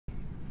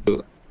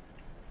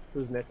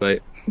Who's Nick?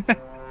 But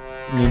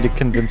You need to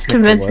convince Nick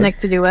Convince to what?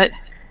 Nick to do what?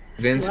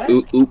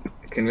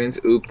 convince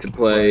Oop to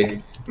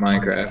play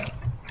Minecraft.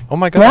 Oh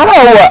my god.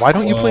 No! Why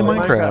don't you play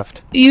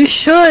Minecraft? You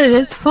should.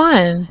 It's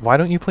fun. Why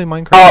don't you play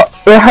Minecraft?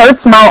 Oh, it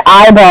hurts my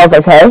eyeballs,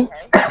 okay?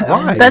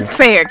 Why? That's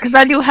fair, because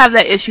I do have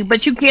that issue,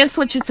 but you can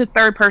switch it to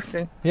third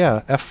person.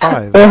 Yeah,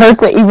 F5. It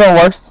hurts it even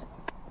worse.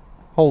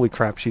 Holy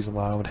crap, she's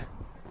loud.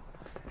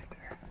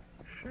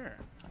 Sure.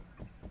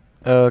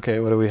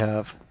 Okay, what do we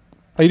have?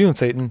 How you doing,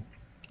 Satan?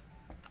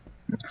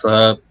 What's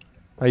up?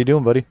 How you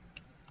doing, buddy?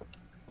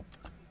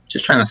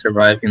 Just trying to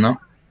survive, you know?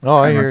 Oh,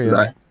 I Trying not hear to you.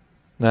 die.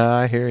 Nah,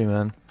 I hear you,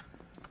 man.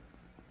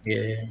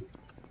 Yeah.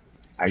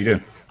 How you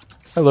doing?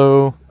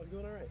 Hello. I'm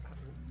doing alright.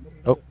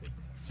 Oh,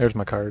 there's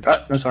my card.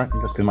 No, sorry.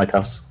 I'm just doing my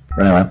tasks.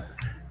 Running around.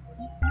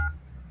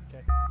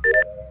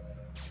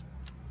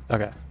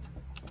 Okay.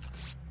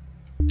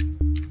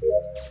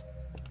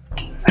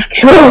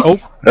 Oh,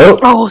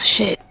 Oh,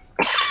 shit.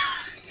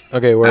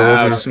 Okay, where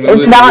was he?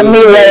 it's not me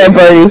there,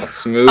 Birdie.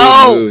 Smooth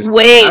Oh, moves.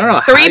 wait. I don't know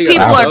how 3 you people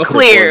got are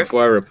self-reported clear.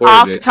 before I reported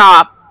Off it.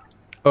 top.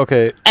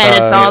 Okay. And it's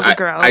all the I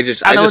girls.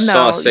 just I don't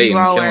saw know. Satan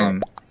You all kill were-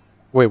 him.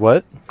 Wait,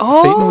 what?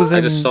 Oh. Satan was in.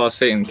 I just saw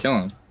Satan kill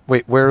him.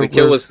 Wait, where? The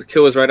kill where's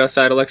was right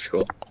outside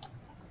electrical.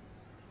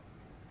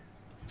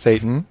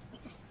 Satan?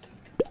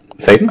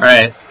 Satan?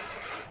 Alright.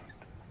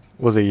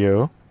 Was it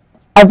you?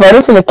 I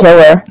voted for the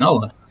killer.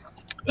 No.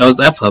 It was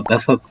F-Up.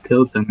 F-Up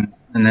killed him.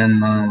 And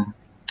then,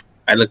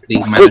 I luckily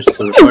managed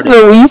to It's report it.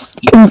 the least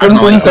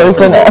convincing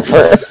person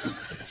ever.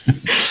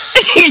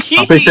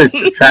 I'm pretty sure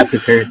Trap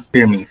could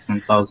hear me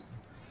since I was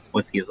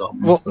with you, though.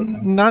 Well,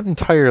 not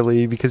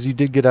entirely, because you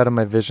did get out of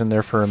my vision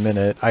there for a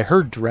minute. I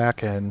heard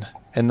Draken,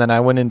 and then I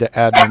went into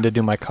admin to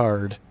do my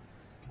card.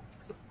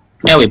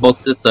 Yeah, we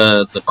both did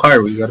the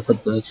card. We gotta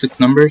put the 6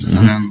 numbers,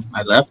 and then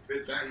I left,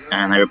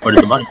 and I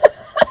reported the body.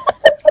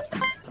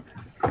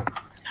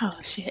 Oh,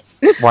 shit.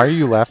 Why are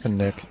you laughing,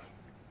 Nick?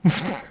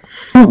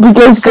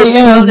 Because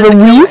Satan is the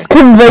least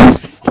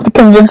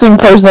convincing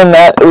person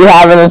that we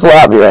have in this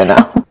lobby right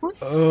now.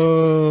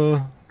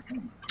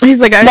 He's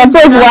like, That's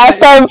like last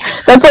time.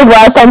 That's like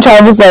last time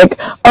Travis was like,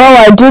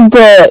 "Oh, I did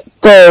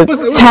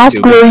the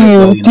task where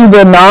you do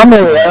the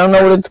anomaly. I don't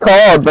know what it's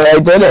called, but I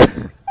did it."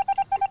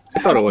 I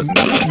thought it wasn't.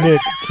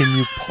 Nick, can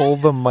you pull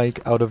the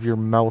mic out of your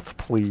mouth,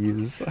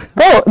 please?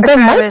 Bro, the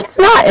mic's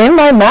not in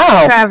my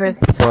mouth. Travis.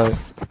 What?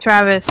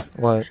 Travis.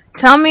 What?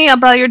 Tell me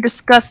about your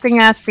disgusting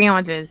ass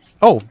sandwiches.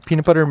 Oh,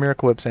 peanut butter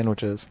Miracle Whip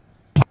sandwiches.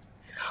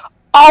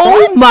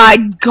 Oh my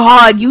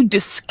god, you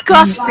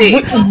disgusting!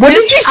 What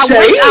did you say? I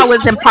wish I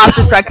was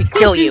imposter so I could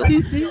kill you.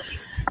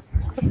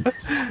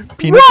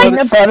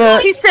 Peanut butter?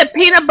 He said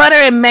peanut butter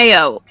and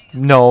mayo.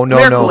 No,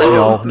 Miracle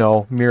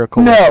Whip.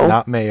 Miracle No. Whip,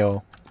 not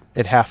mayo.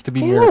 It has to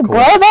be Ew, Miracle bro,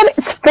 Whip. that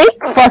is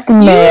fake fucking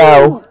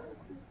mayo.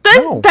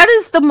 No. That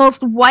is the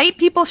most white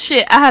people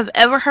shit I have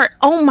ever heard.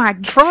 Oh my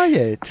god. Try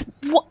it.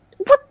 What?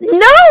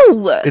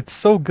 No! It's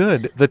so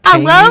good. The I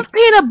tangy... love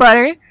peanut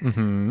butter,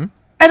 Mm-hmm.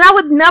 and I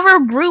would never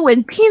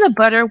ruin peanut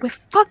butter with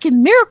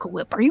fucking Miracle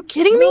Whip. Are you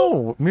kidding me?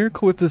 No,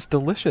 Miracle Whip is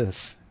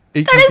delicious. That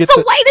is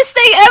the whitest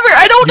thing ever.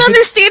 I don't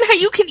understand how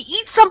you can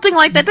eat something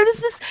like that. That is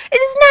this. It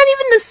is not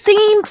even the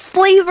same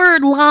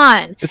flavored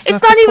line. It's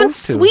not even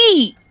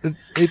sweet.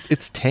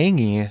 It's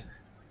tangy.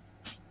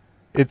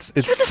 It's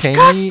You're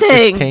tangy. disgusting.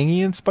 It's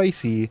tangy and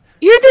spicy.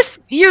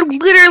 You're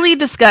literally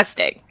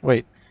disgusting.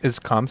 Wait, is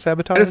comm I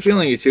sabotage? had a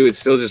feeling you two would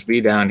still just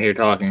be down here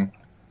talking.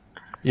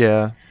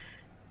 Yeah.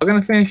 We're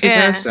gonna finish your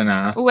Yeah. task or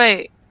now.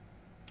 Wait,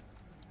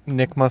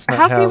 Nick must not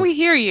how have. can we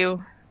hear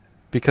you?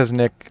 Because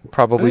Nick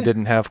probably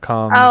didn't have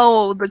comms.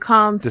 Oh, the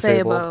comm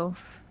disabled. sabo.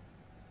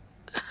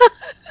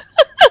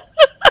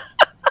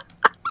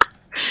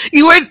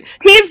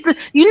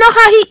 You know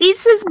how he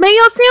eats his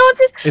mayo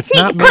sandwiches? It's he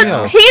not puts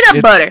mayo. peanut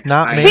It's butter,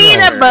 not mayo.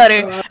 peanut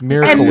butter,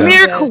 Miracle and Whip.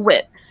 Miracle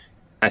Whip.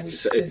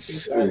 It's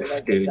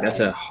oof, dude. That's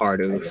a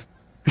hard oof.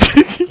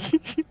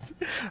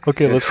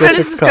 Okay, let's go That is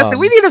fix disgusting. comms.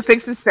 We need to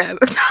fix this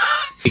sandwich.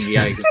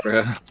 Yikes,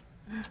 bro.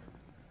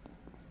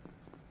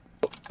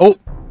 Oh,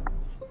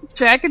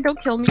 Dragon,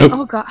 don't kill me. Nope.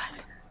 Oh god.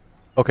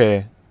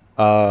 okay.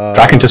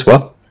 Draken just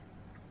what?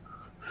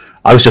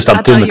 I was just I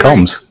up doing the thought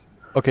you were- comms.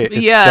 Okay, it's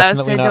Yeah, I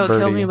definitely said not don't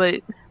kill me,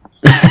 Birdie. but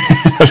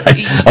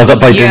I was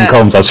up by doing Yeah.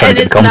 comms. I was trying And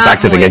to get the it's comms not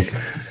active Moist.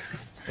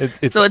 again.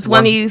 It's so it's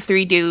one of you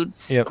 3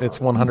 dudes. Yep, it's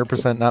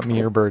 100% not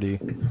me or Birdie.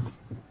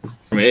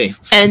 For me.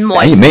 And It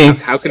Moist. ain't me.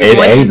 How can It it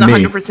Moist ain't is me.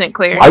 100%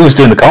 clear. I was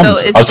doing the comms.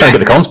 So I was trying to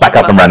get the comms back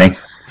up and running.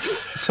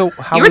 So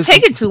how You were is-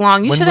 taking too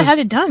long. You when should have was- had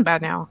it done by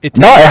now. It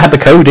No, I had the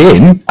code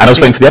in, and I was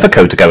waiting for the other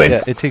code to go in.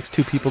 Yeah, it takes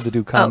 2 people to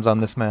do comms on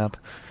this map.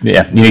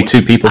 Yeah, you need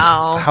 2 people.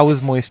 Oh. How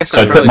is Moist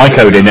So I clear? put my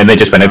code in, and they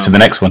just went over to the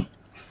next one.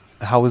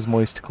 How is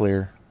Moist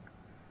clear?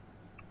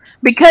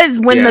 Because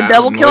when the Yeah,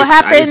 double kill Moist-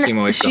 I didn't see happened,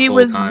 Moist the she whole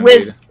was time, with...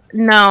 dude.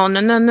 No. What?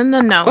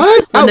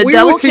 When Oh, the we were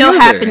double with kill together.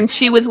 happened,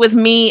 she was with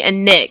me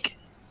and Nick.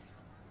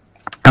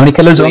 How many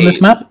killers are on Wait.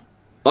 this map?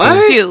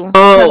 What? 2.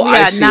 Oh, We I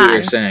got see what you're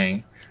 9.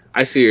 saying.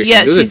 I see what you're Yeah,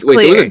 saying. There was a, she's wait,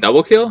 there was a clear.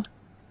 double kill?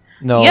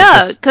 No.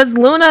 Yeah, just- because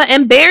Luna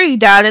and Barry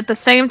died at the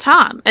same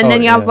time, and Oh,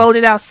 then y'all yeah.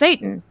 voted out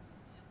Satan.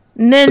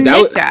 And then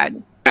Nick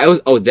died. That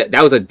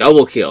was a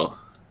double kill.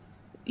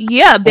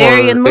 Yeah,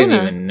 Barry and Luna. I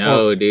didn't even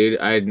know, dude.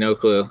 I had no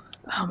clue.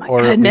 Oh my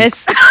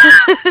goodness.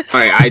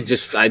 Alright, I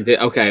did.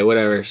 Okay,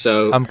 whatever.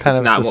 So I'm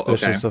kind of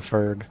suspicious of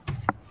Ferg.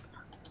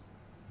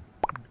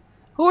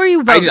 Who are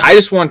you voting? I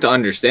just want to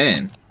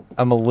understand.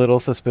 I'm a little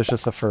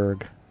suspicious of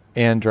Ferg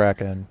and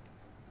Draken.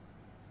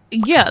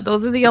 Yeah,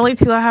 those are the only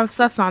two I have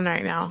sus on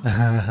right now.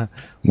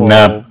 Well,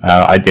 no,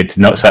 I did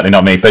not. Certainly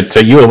not me. But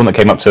you were the one that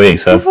came up to me.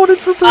 So. I voted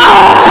for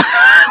Ferg.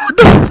 What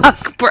the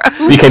fuck, bro?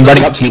 You came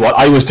running up to me while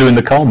I was doing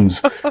the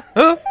comms.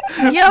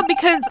 Yeah,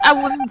 because I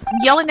was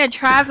yelling at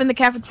Trav in the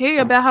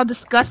cafeteria about how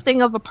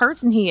disgusting of a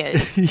person he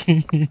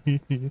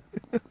is.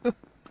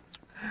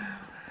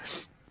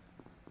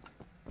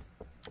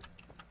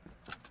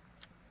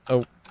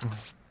 Oh.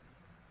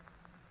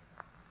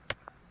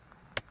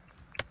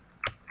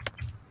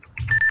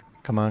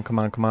 Come on, come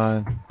on, come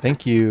on.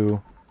 Thank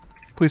you.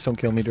 Please don't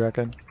kill me,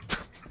 Draken.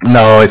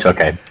 No, it's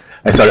okay.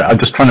 I'm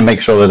just trying to make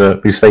sure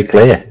that we stay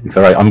clear. It's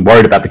alright. I'm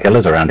worried about the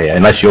killers around here,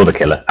 unless you're the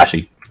killer.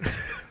 Actually,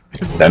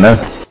 don't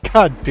know.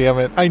 God damn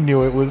it! I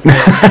knew it was him.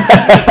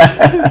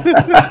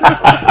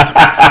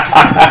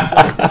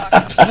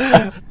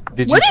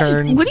 Did you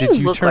turn? What do you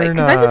look like? 'Cause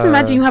I just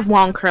imagine you have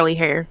long curly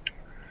hair.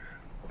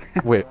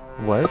 Wait,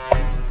 what?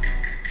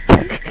 Who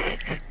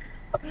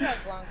has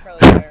long curly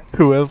hair?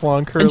 Who has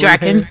long curly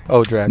Draken. hair?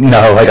 Oh, Draken. No,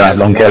 I don't have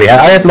long curly hair.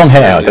 I have long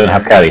hair. I don't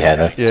have curly hair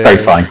though. Yeah. It's very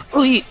fine.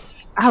 Oh,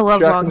 I love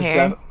long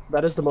hair.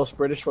 That is the most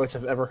British voice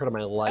I've ever heard in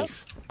my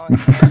life. I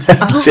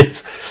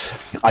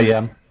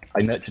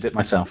nurtured it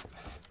myself.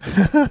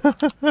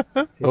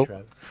 Oh,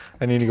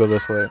 I need to go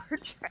this way.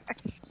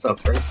 So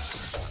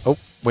first. Oh,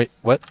 wait,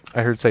 what?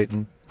 I heard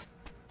Satan.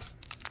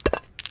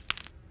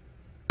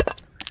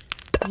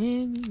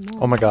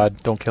 Oh my god,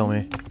 don't kill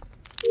me.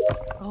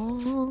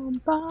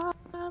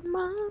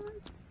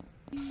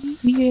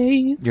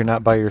 You're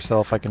not by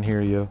yourself, I can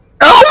hear you.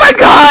 Oh my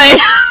god!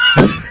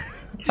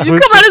 Did you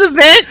come out of the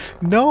vent?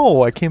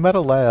 No, I came out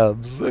of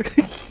labs.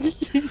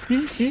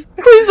 Please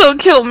don't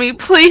kill me.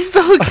 Please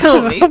don't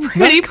kill me.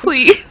 Pretty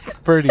please.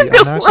 Birdie,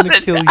 I'm not gonna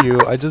kill you.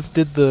 I just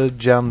did the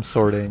gem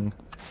sorting.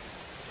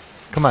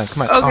 Come on,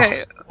 come on.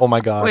 Okay. Oh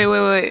my god.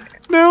 Wait.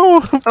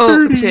 No, Oh,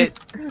 Birdie. shit.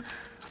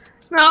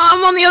 No,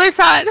 I'm on the other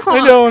side. Hold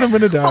I know, and I'm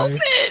gonna on. die. Hold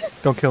it.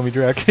 Don't kill me,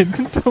 Draken.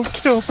 Don't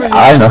kill me.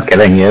 I'm not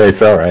killing you.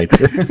 It's alright.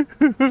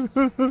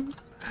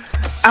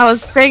 I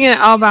was saying it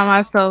all by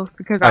myself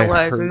because I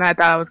was, heard... and I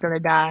thought I was gonna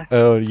die.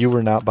 Oh, you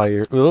were not by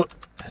yourself.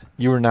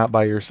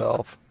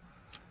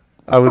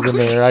 I was in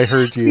there. I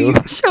heard you. You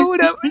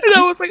showed up, and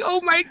I was like, "Oh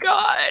my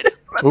god,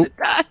 I'm about to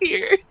die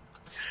here."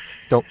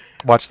 Don't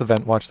watch the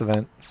vent. Watch the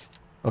vent.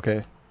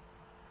 Okay.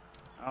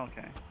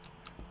 Okay.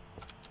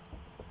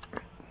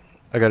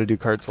 I gotta do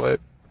card swipe.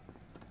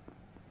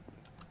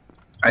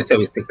 I say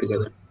we stick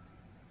together.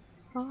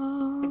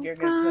 You're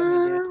gonna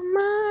kill me,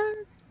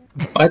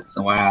 dude. What?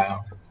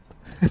 Wow.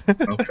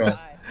 No trust.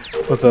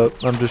 What's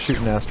up? I'm just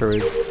shooting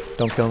asteroids.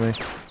 Don't kill me.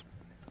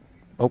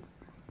 Oh,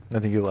 I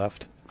think you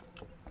left.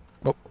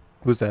 Oh,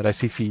 who's that? I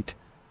see feet.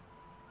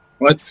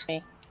 What?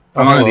 Me.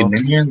 How long have you hello.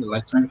 been here? The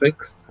lights aren't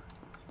fixed?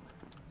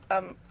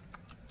 Come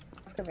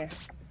here.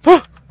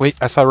 Wait,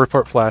 I saw a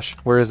report flash.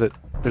 Where is it?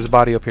 There's a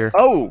body up here.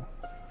 Oh!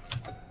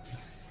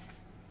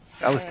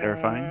 That was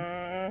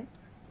terrifying.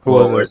 Who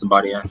was Where's it? the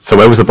body at? So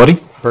where was the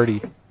body?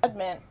 Birdie.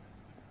 Admin.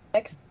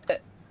 Next to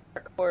the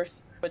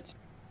course, which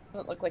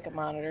doesn't look like a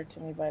monitor to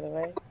me, by the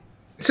way.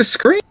 It's a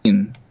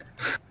screen.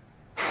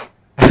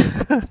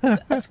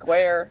 It's a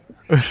square.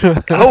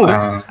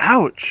 Oh!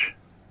 Ouch!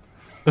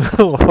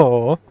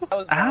 Oh. That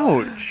was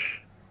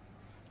Ouch!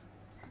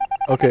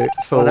 Okay,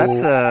 so Well,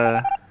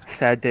 that's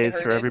sad days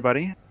for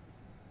everybody.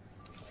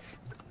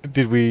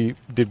 did we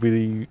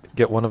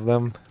get one of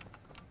them?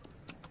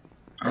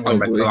 I'm going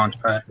back to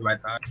Launchpad if I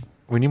die.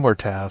 We need more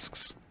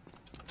tasks.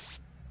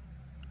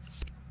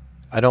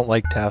 I don't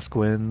like task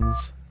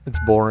wins. It's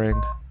boring.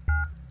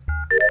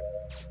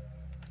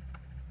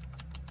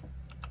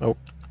 Oh.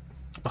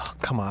 Oh,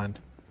 come on.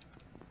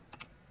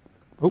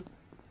 Oh.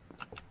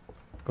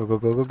 Go, go,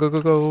 go, go, go,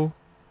 go, go.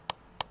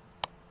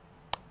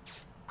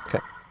 Okay.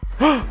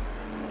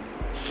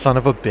 Son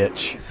of a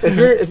bitch.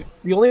 If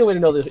the only way to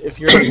know this, if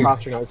you're an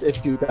imposter now, is if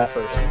you do that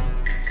first.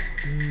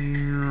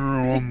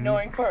 He's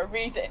ignoring for a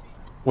reason.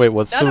 Wait,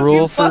 what's None the of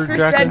rule you for fuckers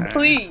Draken? said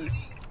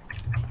please.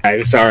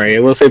 I'm sorry.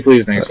 We'll say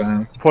please next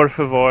time. Por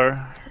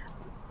favor.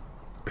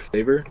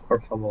 Favor?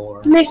 Por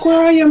favor. Nick,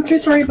 where are you? I'm too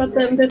sorry about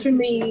them. That's your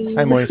name.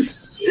 Hi,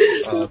 Moist.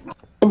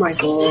 Oh my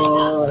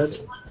god.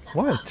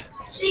 What?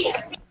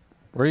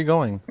 Where are you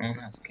going? I'm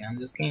gonna scan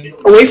this game.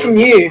 Away from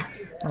you.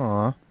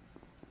 Aw.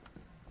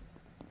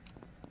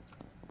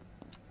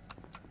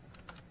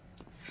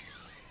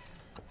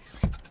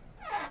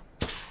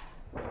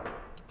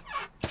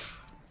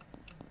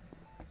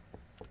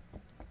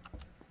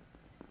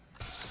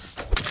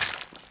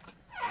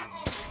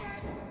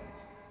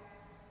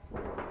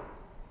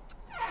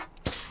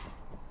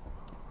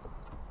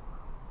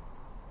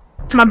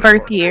 My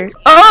birth year.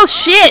 Oh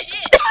shit!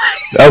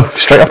 Oh,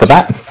 straight off the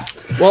bat.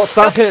 Well, it's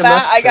not him.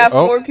 That's I got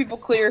Oh. 4 people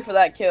clear for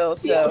that kill,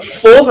 so.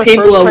 4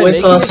 people are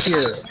with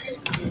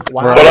us.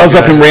 Wow. Well, I was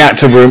up in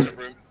reactor room.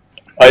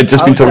 I had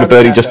just been talking to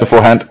Birdie just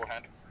beforehand.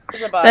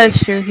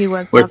 That's true. He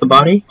was. Where's the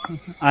body?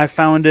 I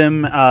found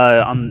him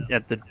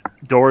at the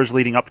doors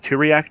leading up to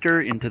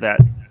reactor into that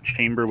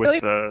chamber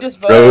with the.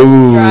 Just Oh,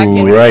 vote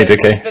Draken right, because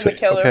okay. he's been the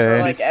killer Okay. for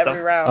like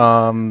every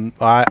round.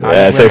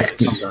 I so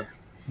went,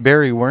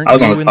 Barry, weren't I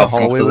was on you the in the top most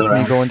hallway of the with me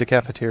round. going to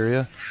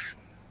cafeteria?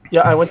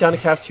 Yeah, I went down to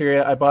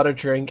cafeteria, I bought a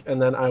drink,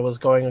 and then I was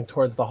going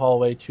towards the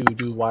hallway to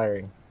do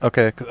wiring.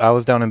 Okay, 'cause I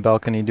was down in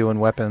balcony doing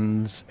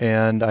weapons,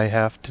 and I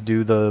have to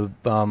do the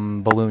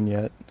balloon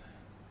yet.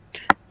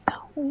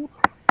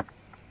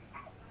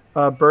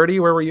 Birdie,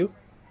 where were you?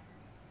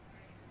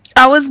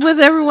 I was with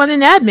everyone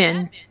in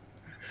admin.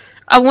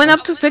 I went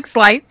up to fix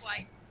lights,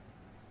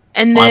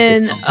 and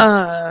then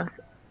I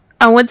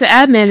went to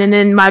admin, and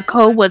then my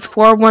code was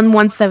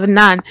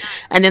 41179,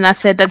 and then I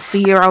said that's the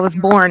year I was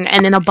born,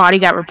 and then a body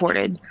got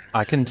reported.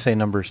 I can say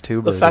numbers too,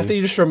 The Birdie. fact that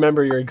you just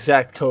remember your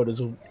exact code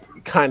is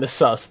kind of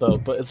sus, though,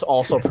 but it's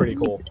also pretty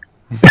cool.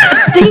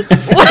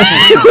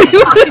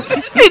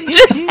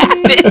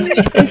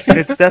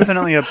 It's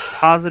definitely a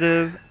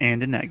positive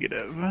and a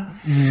negative.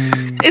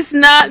 It's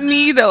not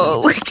me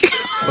though.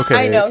 Okay.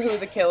 I know who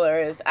the killer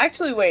is.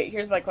 Actually, wait.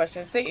 Here's my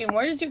question, Satan.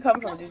 Where did you come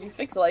from? Did you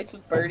fix lights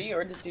with Birdie,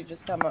 or did you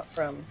just come up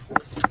from?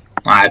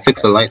 I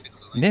fixed the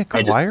lights. Nick,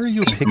 I just why are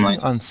you came from picking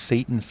lights. on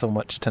Satan so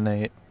much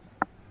tonight?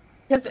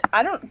 Because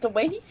I don't. The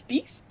way he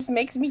speaks just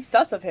makes me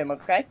sus of him.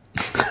 Okay.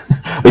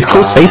 It's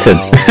called Satan.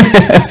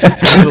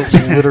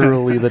 He's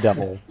literally the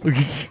devil.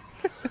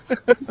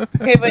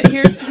 Okay, but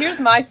here's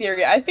my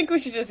theory. I think we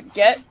should just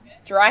get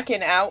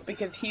Draken out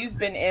because he's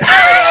been in for the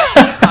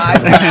last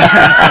 5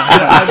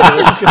 rounds. Let's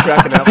just get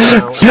Draken out for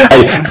now.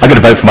 Hey, I'm gonna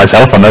vote for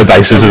myself on no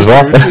basis as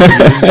well.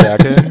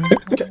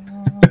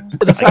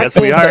 The fact guess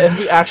we is are. that if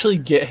we actually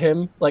get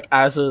him like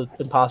as an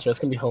imposter, it's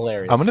gonna be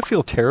hilarious. I'm gonna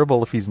feel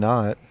terrible if he's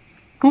not.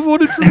 Who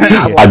voted for me?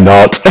 I'm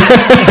not.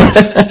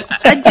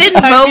 I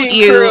didn't vote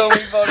you.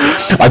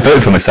 I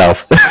voted for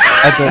myself.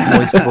 I bet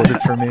Moist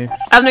voted for me.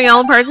 I'm the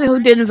only person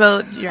who didn't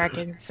vote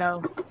Draken,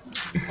 so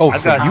Oh, I've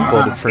so got you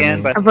voted for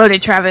scanned me. by- I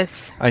voted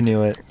Travis. I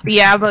knew it. But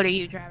yeah, I voted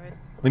you, Travis.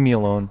 Leave me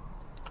alone.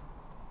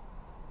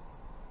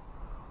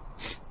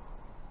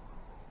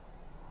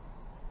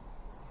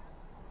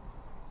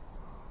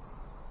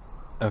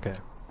 Okay.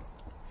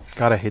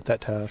 God, I hate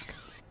that task.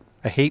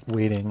 I hate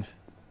waiting.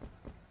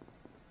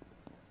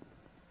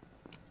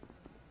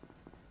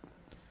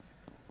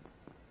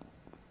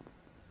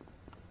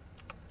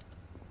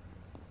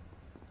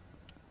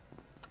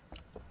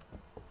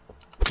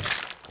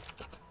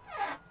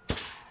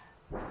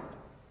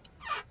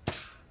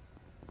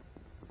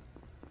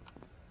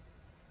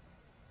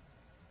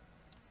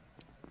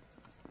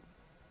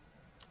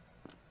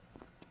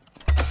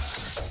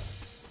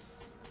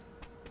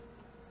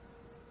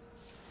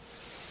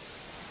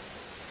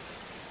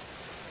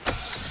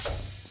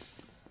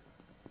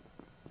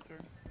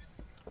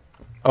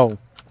 Oh.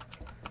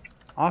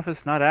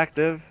 Office not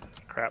active.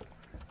 Crap.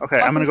 Okay,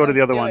 I'm gonna go to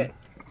the other one.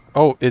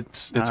 Oh,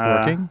 it's Uh,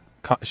 working?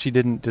 She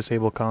didn't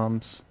disable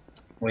comms.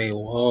 Wait,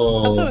 Something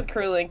whoa. with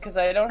crewing because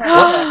I don't have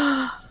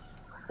a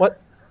check.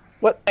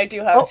 What? I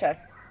do have a check.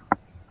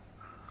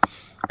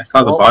 I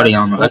saw the Well, body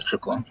that's- on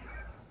electrical.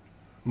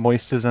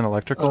 Moist is in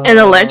electrical? In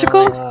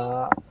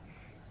electrical?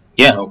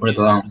 Yeah, over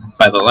the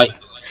by the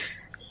lights.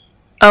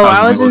 Oh,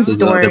 I I was was in gonna go to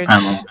the other storage,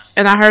 panel.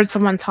 and I heard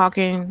someone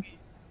talking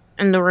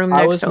in the room I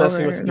next was over.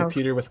 messing with the and I-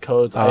 computer with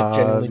codes. I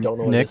genuinely don't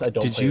know what Nick, it is. I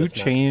don't did play you this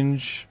map.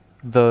 change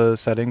the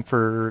setting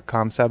for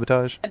comm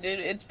sabotage? Dude,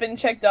 it's been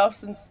checked off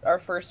since our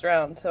first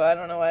round, so I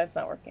don't know why it's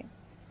not working.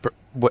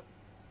 What?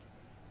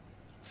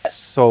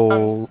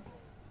 So,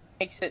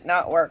 Makes it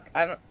not work.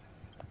 I don't.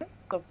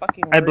 The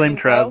fucking. I blame wording,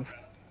 bro. Trev.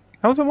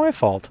 how's it my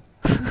fault?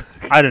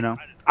 I don't know.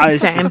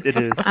 It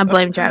is. I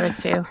blame Travis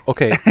too.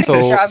 Okay,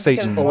 so Travis,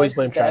 Satan. because Always Moist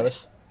blame is dead. Travis.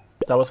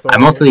 Is that what's going I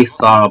on? mostly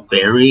saw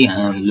Barry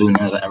and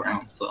Luna that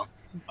round, so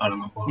I don't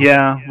know.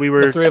 Yeah, we The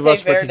were. three of Okay,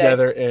 us were Verde.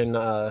 together in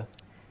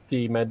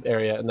the med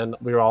area, and then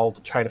we were all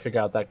trying to figure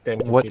out that damn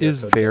computer. What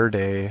is code.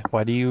 Verde?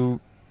 Why do you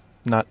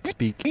not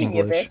speak Green,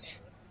 you English? bitch.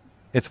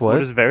 It's What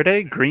what? is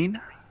Verde? Green?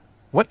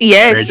 What?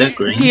 Yes. Verde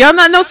green? Do y'all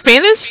not know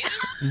Spanish?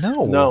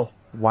 No. No.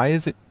 Why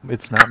is it?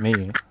 It's not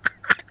me.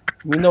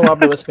 We know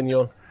hablo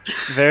español.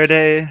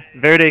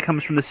 Verde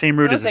comes from the same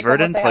root No as sé cómo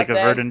verdant, se like a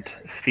hace. verdant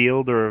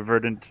field or a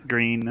verdant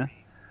green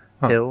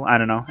Huh. hill. I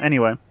don't know.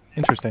 Anyway,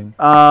 Interesting.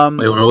 Wait, where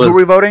who was are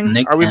we voting?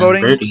 Nick Are we and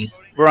voting? Birdie?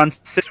 We're on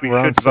 6. We We're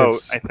on should vote.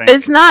 6. I think.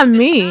 It's not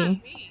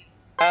me.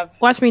 Have-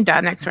 Watch me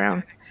die next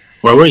round.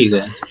 Where were you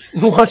guys?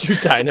 Watch you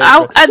die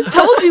now. I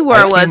told you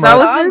where I was. came I up-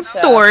 was in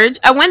storage.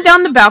 I went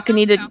down the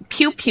balcony to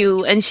pew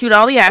pew and shoot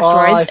all the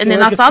asteroids, and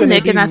then I saw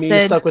Nick and I me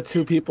said, stuck with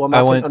 2 people. I'm, I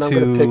not went and I'm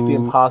gonna pick the to-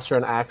 imposter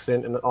on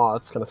accident, and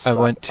it's gonna I suck.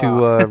 went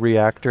to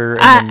reactor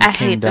and I then hate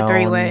came the down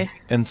three-way.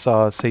 and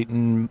saw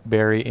Satan,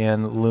 Barry,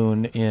 and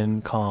Loon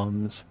in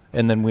comms,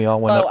 and then we all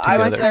went Oh, up I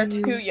was together.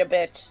 there too, you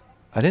bitch.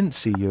 I didn't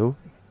see you.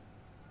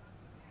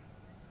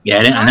 Yeah,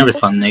 I never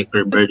saw Nick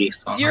or Birdie,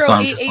 so that's why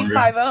I'm just wondering.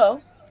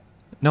 08850.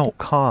 No,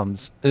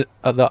 comms. The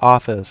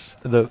office.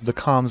 The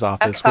comms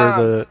office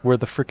where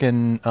the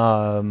frickin'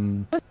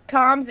 Put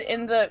comms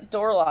in the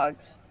door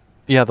logs.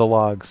 Yeah, the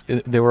logs.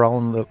 They were all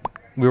in the.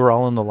 We were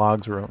all in the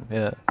logs room.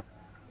 Yeah.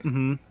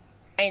 Mhm.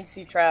 I ain't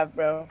see Trav,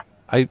 bro.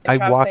 I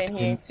Trav walked saying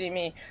he in. ain't see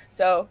me.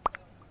 So.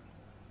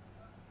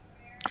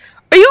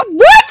 Are you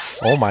what?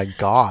 Oh my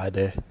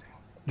god.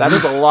 That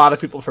is a lot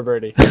of people for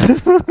Birdie.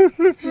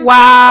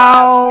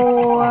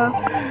 Wow.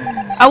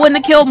 I wouldn't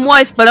have killed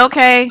Moist, but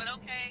okay.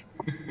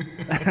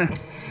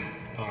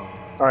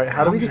 Alright,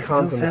 how do we get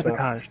comms in this map?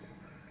 Sabotaged.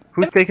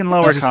 Who's taking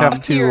lower? You just have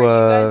comms? to. You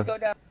guys go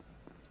down.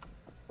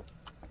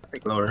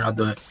 Take lower. I'll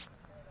do it.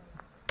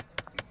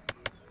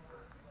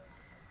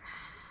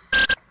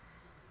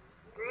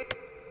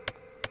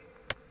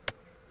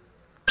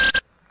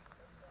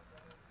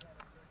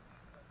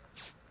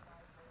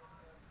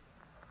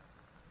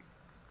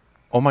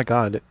 Oh my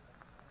god.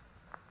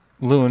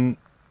 Loon.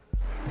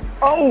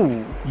 Oh!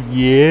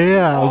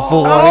 Yeah,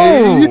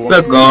 boy!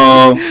 Let's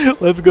go!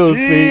 Let's go,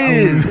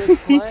 Satan!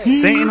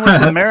 Satan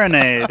with the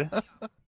marinade.